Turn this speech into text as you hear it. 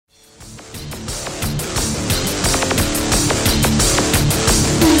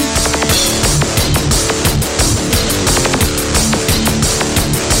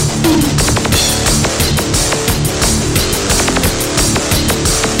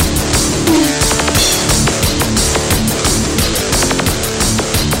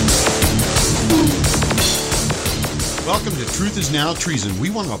Truth is Now Treason.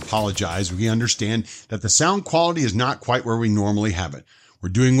 We want to apologize. We understand that the sound quality is not quite where we normally have it. We're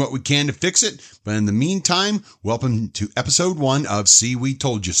doing what we can to fix it, but in the meantime, welcome to episode 1 of See We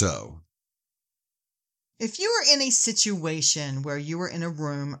Told You So. If you were in a situation where you were in a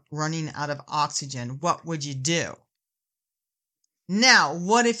room running out of oxygen, what would you do? Now,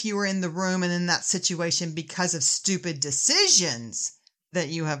 what if you were in the room and in that situation because of stupid decisions that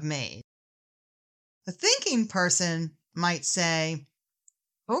you have made? A thinking person might say,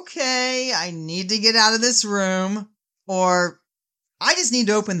 okay, I need to get out of this room, or I just need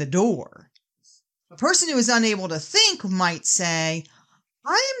to open the door. A person who is unable to think might say,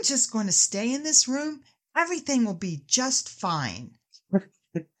 I am just going to stay in this room. Everything will be just fine.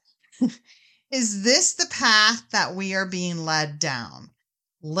 Is this the path that we are being led down?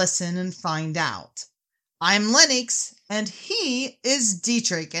 Listen and find out. I'm Lennox, and he is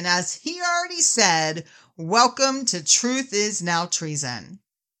Dietrich, and as he already said, welcome to Truth is Now Treason.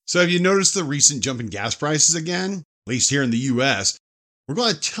 So have you noticed the recent jump in gas prices again? At least here in the U.S. We're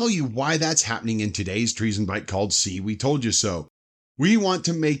going to tell you why that's happening in today's Treason Bite called See We Told You So. We want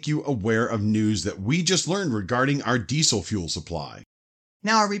to make you aware of news that we just learned regarding our diesel fuel supply.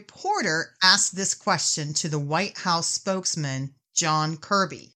 Now, a reporter asked this question to the White House spokesman, John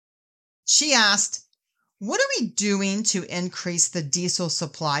Kirby. She asked, what are we doing to increase the diesel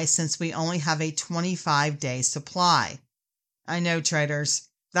supply since we only have a 25-day supply? I know, traders,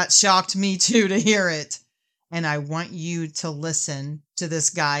 that shocked me too to hear it. And I want you to listen to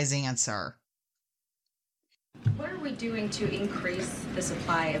this guy's answer. What are we doing to increase the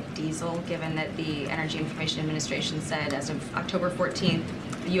supply of diesel, given that the Energy Information Administration said as of October 14th,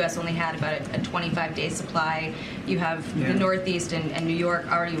 the U.S. only had about a 25-day supply? You have the Northeast and New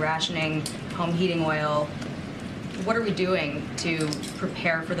York already rationing home heating oil. What are we doing to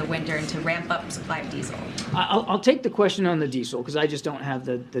prepare for the winter and to ramp up supply of diesel? I'll take the question on the diesel because I just don't have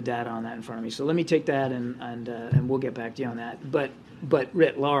the data on that in front of me. So let me take that and we'll get back to you on that. But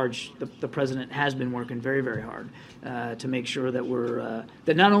writ large, the president has been working very, very hard to make sure that we're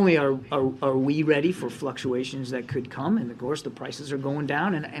that not only are we ready for fluctuations that could come, and of course the prices are going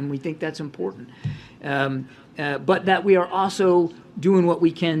down, and we think that's important, but that we are also doing what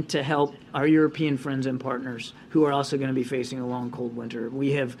we can to help our European friends and partners who are also going to be facing a long, cold winter.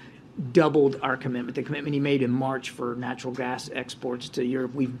 We have doubled our commitment. The commitment he made in March for natural gas exports to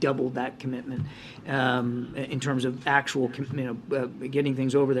Europe, we've doubled that commitment in terms of actual, getting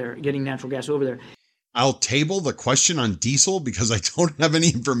things over there, getting natural gas over there. I'll table the question on diesel because I don't have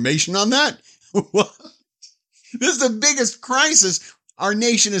any information on that. This is the biggest crisis our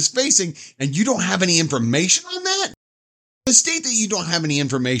nation is facing, and you don't have any information on that? The state that you don't have any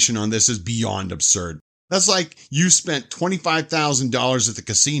information on this is beyond absurd. That's like you spent $25,000 at the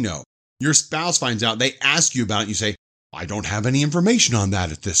casino. Your spouse finds out, they ask you about it, and you say, I don't have any information on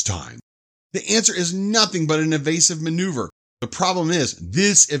that at this time. The answer is nothing but an evasive maneuver. The problem is,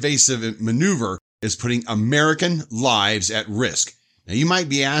 this evasive maneuver is putting American lives at risk. Now, you might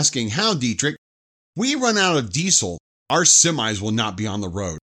be asking, how, Dietrich? We run out of diesel, our semis will not be on the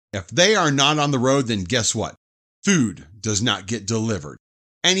road. If they are not on the road, then guess what? Food does not get delivered.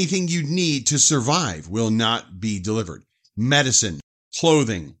 Anything you need to survive will not be delivered. Medicine,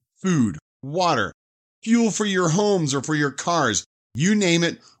 clothing, food, water, fuel for your homes or for your cars, you name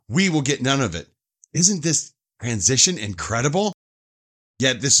it, we will get none of it. Isn't this transition incredible?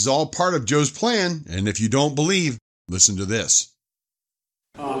 Yet this is all part of Joe's plan, and if you don't believe, listen to this.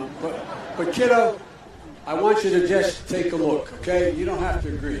 But kiddo, I want you to just take a look, okay? You don't have to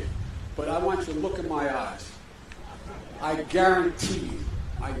agree, but I want you to look in my eyes. I guarantee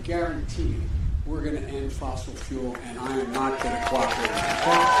you, we're going to end fossil fuel, and I am not going to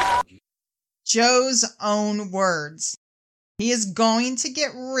cooperate. Okay? Joe's own words. He is going to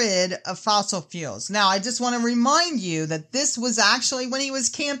get rid of fossil fuels. Now, I just want to remind you that this was actually when he was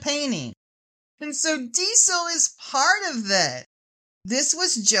campaigning. And so diesel is part of that. This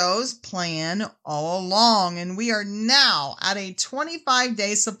was Joe's plan all along, and we are now at a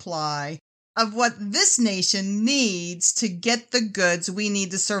 25-day supply of what this nation needs to get the goods we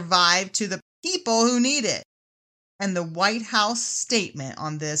need to survive to the people who need it. And the White House statement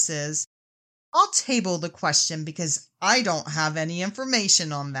on this is, I'll table the question because I don't have any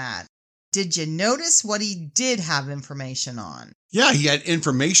information on that. Did you notice what he did have information on? Yeah, he had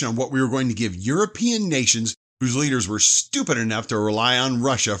information on what we were going to give European nations whose leaders were stupid enough to rely on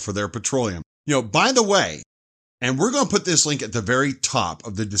Russia for their petroleum. By the way, and we're going to put this link at the very top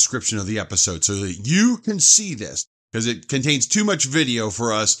of the description of the episode so that you can see this, because it contains too much video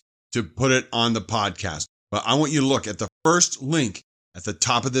for us to put it on the podcast. But I want you to look at the first link at the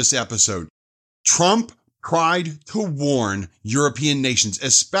top of this episode. Trump tried to warn European nations,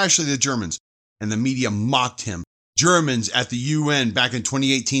 especially the Germans, and the media mocked him. Germans at the UN back in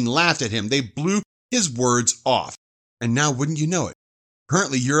 2018 laughed at him. They blew his words off. And now, wouldn't you know it,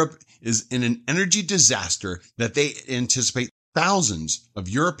 currently Europe is in an energy disaster that they anticipate thousands of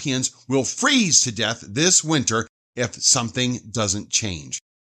Europeans will freeze to death this winter if something doesn't change.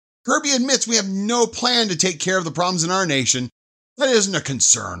 Kirby admits we have no plan to take care of the problems in our nation. That isn't a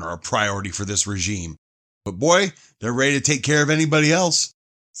concern or a priority for this regime. But boy, they're ready to take care of anybody else.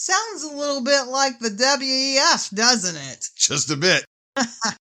 Sounds a little bit like the WEF, doesn't it? Just a bit.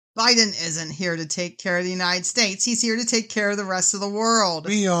 Biden isn't here to take care of the United States. He's here to take care of the rest of the world.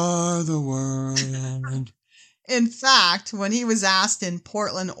 We are the world. In fact, when he was asked in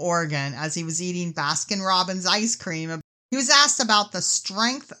Portland, Oregon, as he was eating Baskin-Robbins ice cream, he was asked about the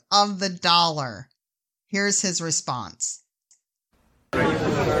strength of the dollar. Here's his response. Are you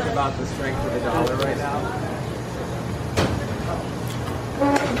concerned about the strength of the dollar right now?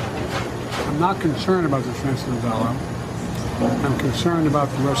 I'm not concerned about the strength of the dollar. I'm concerned about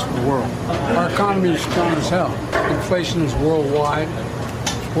the rest of the world. Our economy is strong as hell. Inflation is worldwide.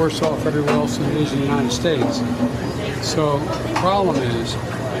 It's worse off everywhere else than it is in the United States. So the problem is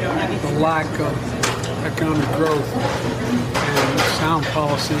the lack of economic growth and sound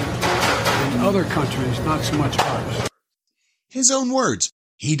policy in other countries, not so much ours. His own words.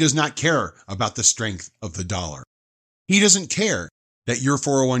 He does not care about the strength of the dollar. He doesn't care that your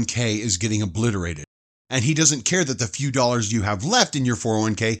 401k is getting obliterated. And he doesn't care that the few dollars you have left in your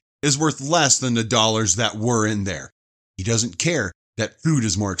 401k is worth less than the dollars that were in there. He doesn't care that food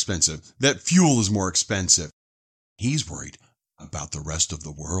is more expensive, that fuel is more expensive. He's worried about the rest of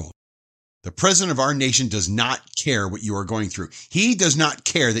the world. The president of our nation does not care what you are going through. He does not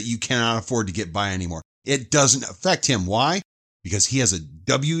care that you cannot afford to get by anymore. It doesn't affect him. Why? Because he has a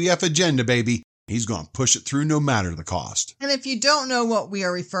WEF agenda, baby. He's going to push it through no matter the cost. And if you don't know what we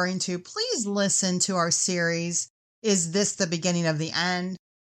are referring to, please listen to our series, Is This the Beginning of the End?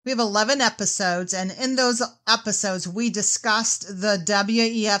 We have 11 episodes, and in those episodes, we discussed the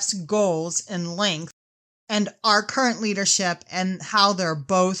WEF's goals in length and our current leadership and how they're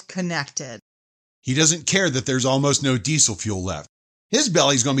both connected. He doesn't care that there's almost no diesel fuel left. His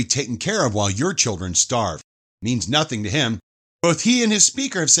belly's going to be taken care of while your children starve. Means nothing to him. Both he and his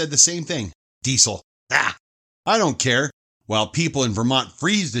speaker have said the same thing. Diesel. I don't care. While people in Vermont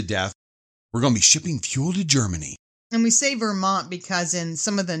freeze to death, we're going to be shipping fuel to Germany. And we say Vermont because in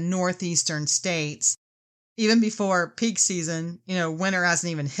some of the northeastern states, even before peak season, winter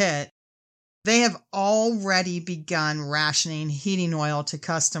hasn't even hit, they have already begun rationing heating oil to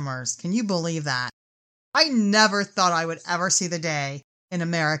customers. Can you believe that? I never thought I would ever see the day in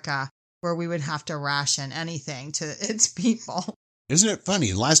America where we would have to ration anything to its people. Isn't it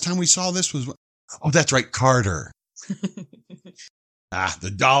funny? The last time we saw this was, that's right, Carter.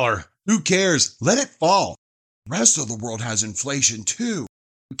 The dollar. Who cares? Let it fall. The rest of the world has inflation too.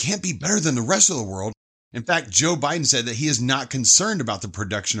 We can't be better than the rest of the world. In fact, Joe Biden said that he is not concerned about the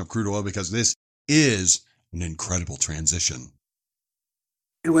production of crude oil because this is an incredible transition.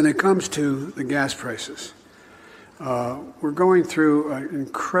 And when it comes to the gas prices, we're going through an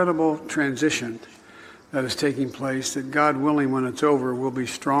incredible transition that is taking place that, God willing, when it's over, will be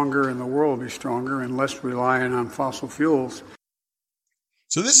stronger and the world will be stronger and less reliant on fossil fuels.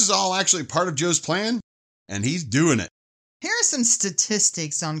 So this is all actually part of Joe's plan, and he's doing it. Here are some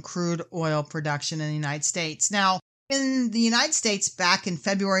statistics on crude oil production in the United States. Now, in the United States back in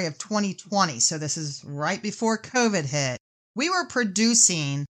February of 2020, so this is right before COVID hit, we were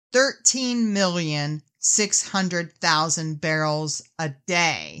producing 13,600,000 barrels a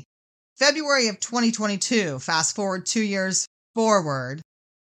day. February of 2022, fast forward 2 years forward,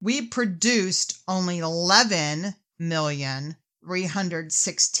 we produced only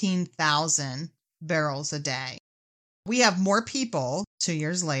 11,316,000 barrels a day. We have more people 2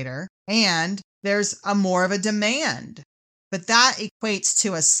 years later, and there's more of a demand. But that equates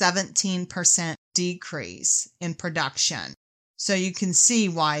to a 17% decrease in production. So you can see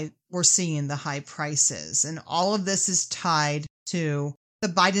why we're seeing the high prices. And all of this is tied to the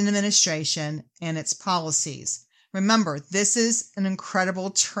Biden administration and its policies. Remember, this is an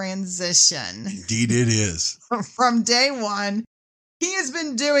incredible transition. Indeed it is. From day one, he has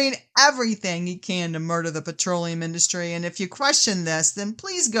been doing everything he can to murder the petroleum industry. And if you question this, then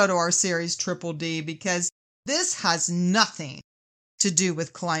please go to our series Triple D, because this has nothing to do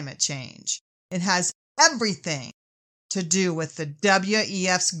with climate change. It has everything to do with the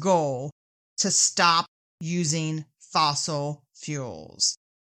WEF's goal to stop using fossil fuels.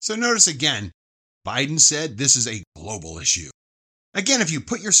 So notice again, Biden said this is a global issue. Again, if you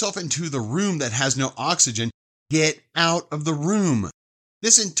put yourself into the room that has no oxygen, get out of the room.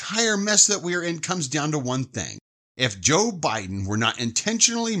 This entire mess that we are in comes down to one thing. If Joe Biden were not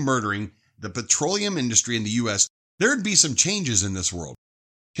intentionally murdering the petroleum industry in the U.S., there'd be some changes in this world.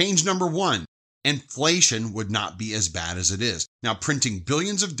 Change number one, inflation would not be as bad as it is. Now, printing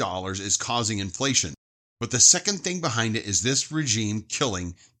billions of dollars is causing inflation. But the second thing behind it is this regime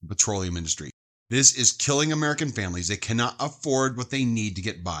killing the petroleum industry. This is killing American families. They cannot afford what they need to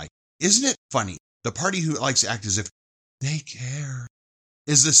get by. Isn't it funny? The party who likes to act as if they care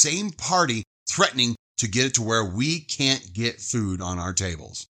is the same party threatening to get it to where we can't get food on our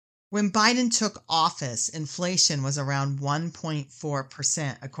tables. When Biden took office, inflation was around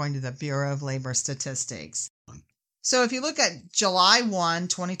 1.4%, according to the Bureau of Labor Statistics. So if you look at July 1,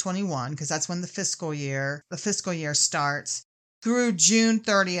 2021, because that's when the fiscal year starts, through June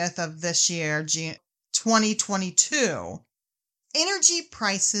 30th of this year, 2022, energy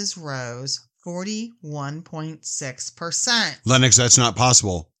prices rose 41.6%. Lennox, that's not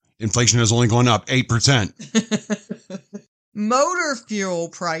possible. Inflation has only gone up 8%. Motor fuel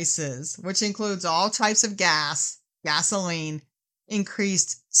prices, which includes all types of gasoline,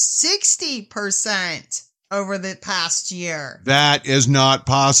 increased 60% over the past year. That is not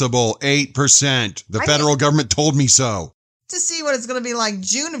possible. 8%. The federal government told me so. To see what it's going to be like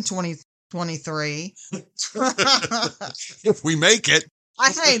June of 2023. If we make it.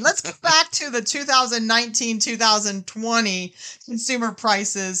 Hey, let's go back to the 2019-2020 consumer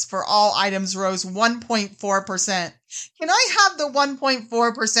prices for all items rose 1.4%. Can I have the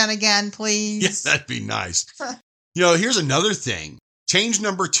 1.4% again, please? Yes, that'd be nice. Here's another thing. Change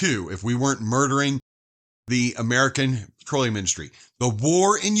number two, if we weren't murdering the American petroleum industry, the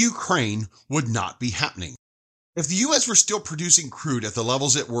war in Ukraine would not be happening. If the U.S. were still producing crude at the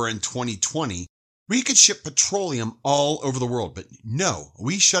levels it were in 2020, we could ship petroleum all over the world, but no,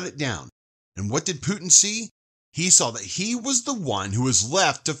 we shut it down. And what did Putin see? He saw that he was the one who was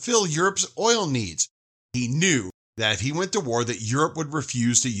left to fill Europe's oil needs. He knew that if he went to war, that Europe would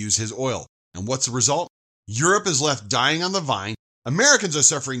refuse to use his oil. And what's the result? Europe is left dying on the vine. Americans are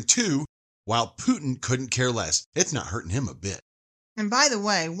suffering too, while Putin couldn't care less. It's not hurting him a bit. And by the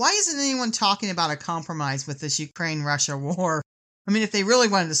way, why isn't anyone talking about a compromise with this Ukraine-Russia war? I mean, if they really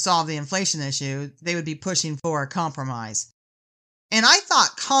wanted to solve the inflation issue, they would be pushing for a compromise. And I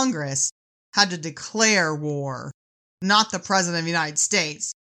thought Congress had to declare war, not the President of the United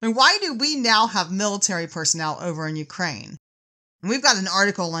States. I mean, why do we now have military personnel over in Ukraine? And we've got an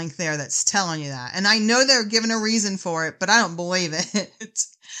article link there that's telling you that. And I know they're given a reason for it, but I don't believe it.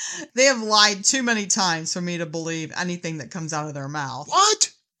 They have lied too many times for me to believe anything that comes out of their mouth.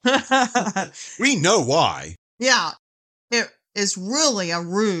 What? We know why. Yeah. It is really a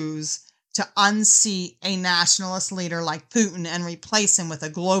ruse to unseat a nationalist leader like Putin and replace him with a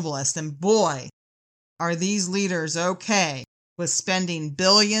globalist. And boy, are these leaders okay with spending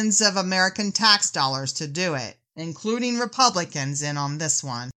billions of American tax dollars to do it, including Republicans in on this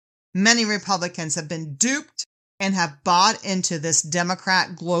one. Many Republicans have been duped and have bought into this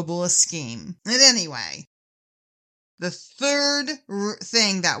Democrat globalist scheme. And anyway, the third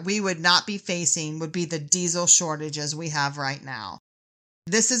thing that we would not be facing would be the diesel shortages we have right now.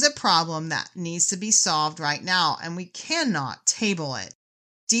 This is a problem that needs to be solved right now, and we cannot table it.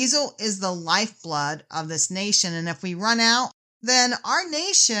 Diesel is the lifeblood of this nation, and if we run out, then our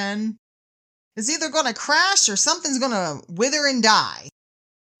nation is either going to crash or something's going to wither and die.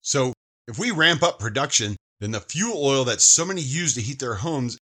 So if we ramp up production, then the fuel oil that so many use to heat their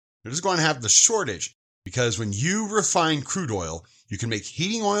homes, they're just going to have the shortage. Because when you refine crude oil, you can make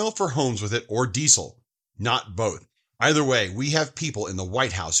heating oil for homes with it or diesel, not both. Either way, we have people in the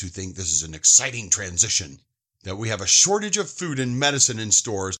White House who think this is an exciting transition, that we have a shortage of food and medicine in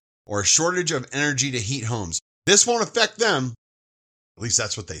stores or a shortage of energy to heat homes. This won't affect them. At least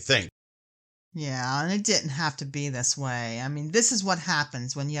that's what they think. Yeah, and it didn't have to be this way. I mean, this is what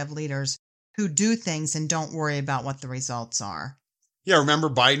happens when you have leaders who do things and don't worry about what the results are. Yeah, remember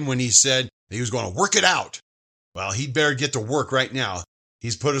Biden when he said that he was going to work it out? Well, he'd better get to work right now.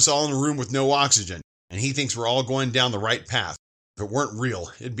 He's put us all in a room with no oxygen, and he thinks we're all going down the right path. If it weren't real,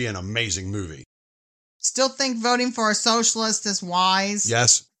 it'd be an amazing movie. Still think voting for a socialist is wise?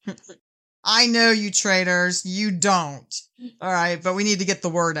 Yes. I know you traitors, you don't. All right, but we need to get the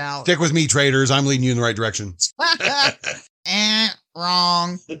word out. Stick with me, traders. I'm leading you in the right direction.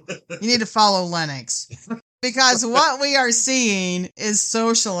 Wrong. You need to follow Lennox. Because what we are seeing is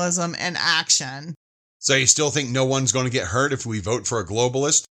socialism in action. So you still think no one's going to get hurt if we vote for a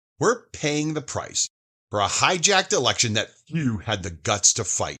globalist? We're paying the price for a hijacked election that few had the guts to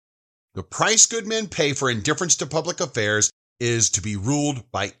fight. The price good men pay for indifference to public affairs is to be ruled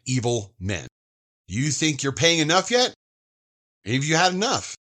by evil men. Do you think you're paying enough yet? Have you had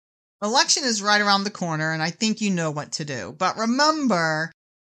enough? Election is right around the corner, and I think you know what to do. But remember,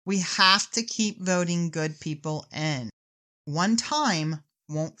 we have to keep voting good people in. One time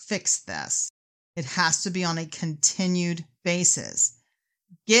won't fix this. It has to be on a continued basis.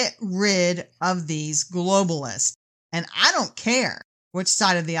 Get rid of these globalists. And I don't care which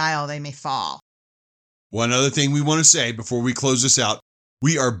side of the aisle they may fall. One other thing we want to say before we close this out.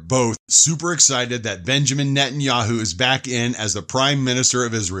 We are both super excited that Benjamin Netanyahu is back in as the Prime Minister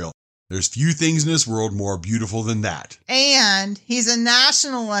of Israel. There's few things in this world more beautiful than that. And he's a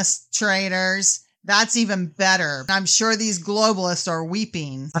nationalist, traders. That's even better. I'm sure these globalists are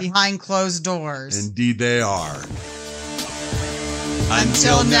weeping behind closed doors. Indeed they are.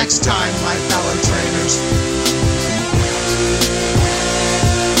 Until next time, my fellow traders.